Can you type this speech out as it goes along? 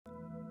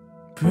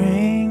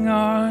Bring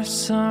our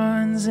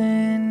sons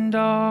and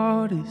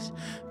daughters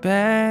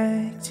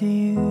back to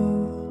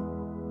you.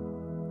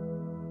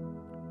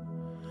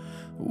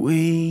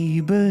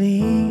 We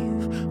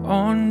believe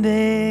on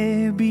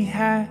their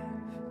behalf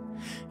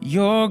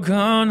you're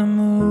gonna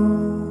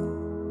move.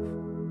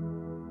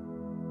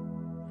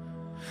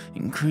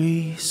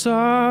 Increase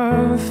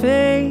our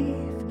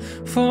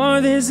faith,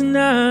 for there's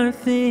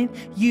nothing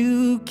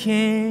you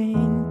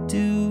can't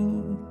do.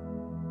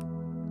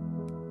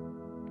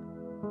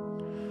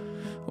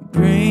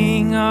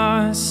 Bring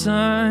our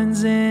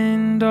sons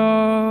and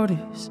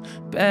daughters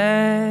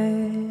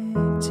back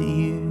to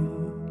you.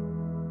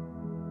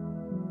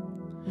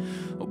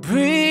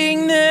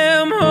 Bring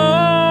them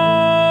home.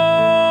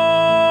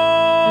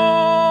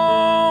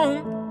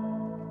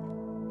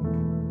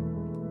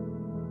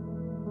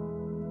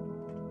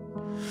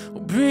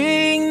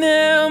 Bring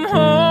them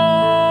home.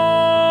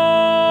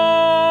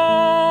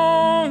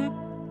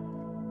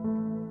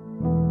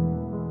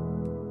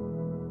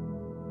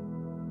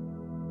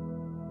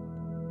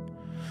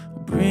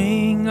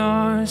 Bring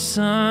our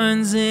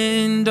sons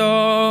and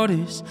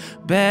daughters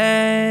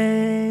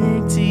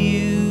back to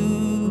you.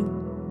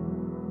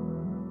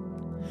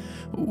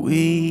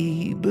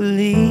 We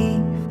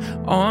believe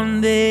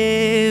on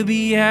their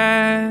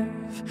behalf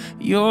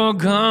you're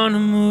gonna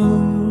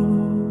move.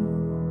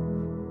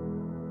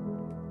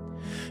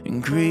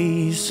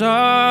 Increase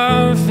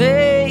our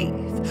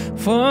faith,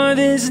 for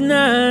there's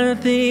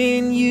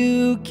nothing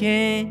you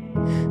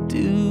can't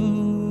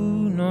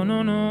do. No,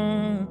 no,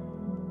 no.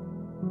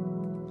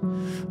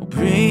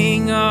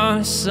 Bring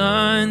our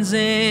sons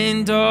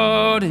and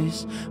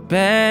daughters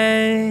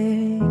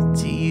back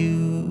to you.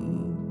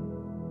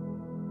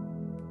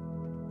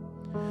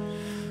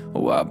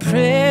 Oh, our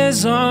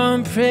prayers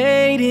aren't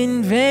prayed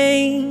in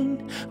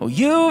vain. Oh,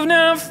 you've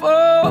not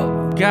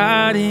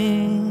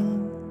forgotten.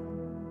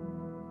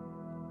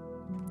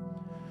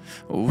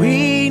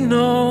 We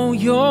know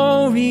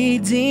you're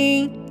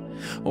redeemed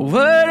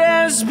what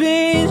has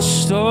been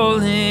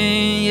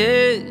stolen,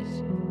 yes.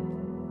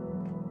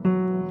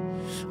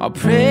 Our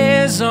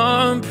prayers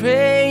aren't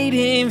prayed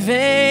in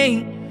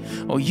vain.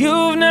 Oh,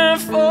 you've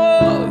not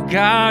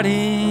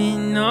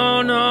forgotten,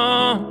 no,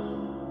 no.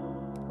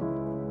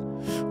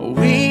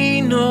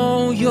 We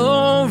know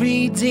you're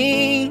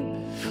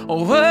redeemed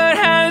what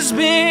has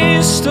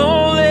been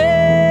stolen.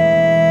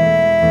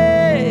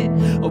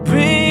 Oh,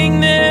 bring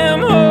them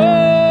home.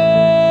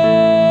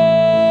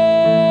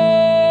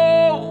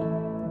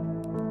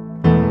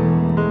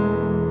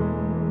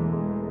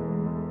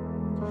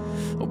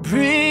 Oh,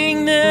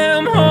 bring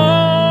them home.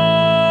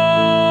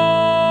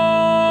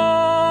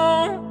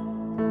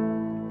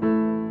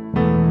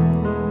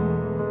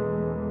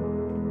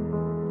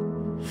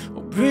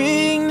 Oh,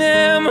 bring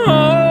them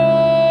home.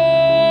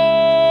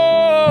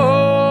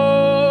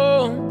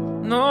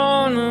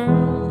 No, no,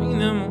 bring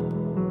them home.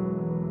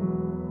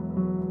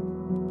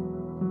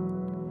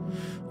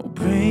 Oh,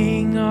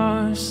 bring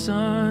our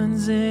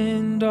sons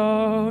and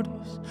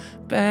daughters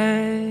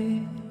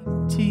back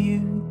to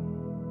you.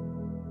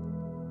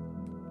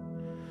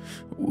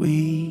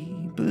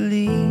 We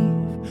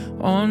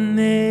believe on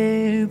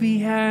their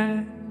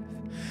behalf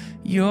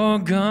you're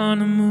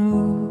gonna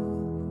move.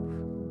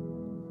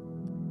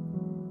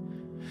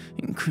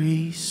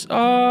 Increase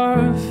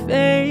our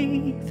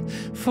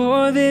faith,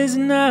 for there's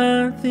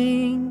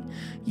nothing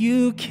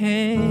you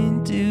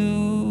can't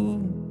do.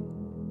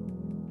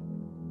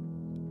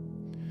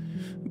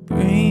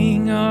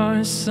 Bring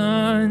our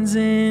sons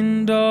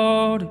and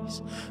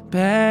daughters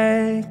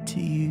back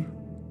to you.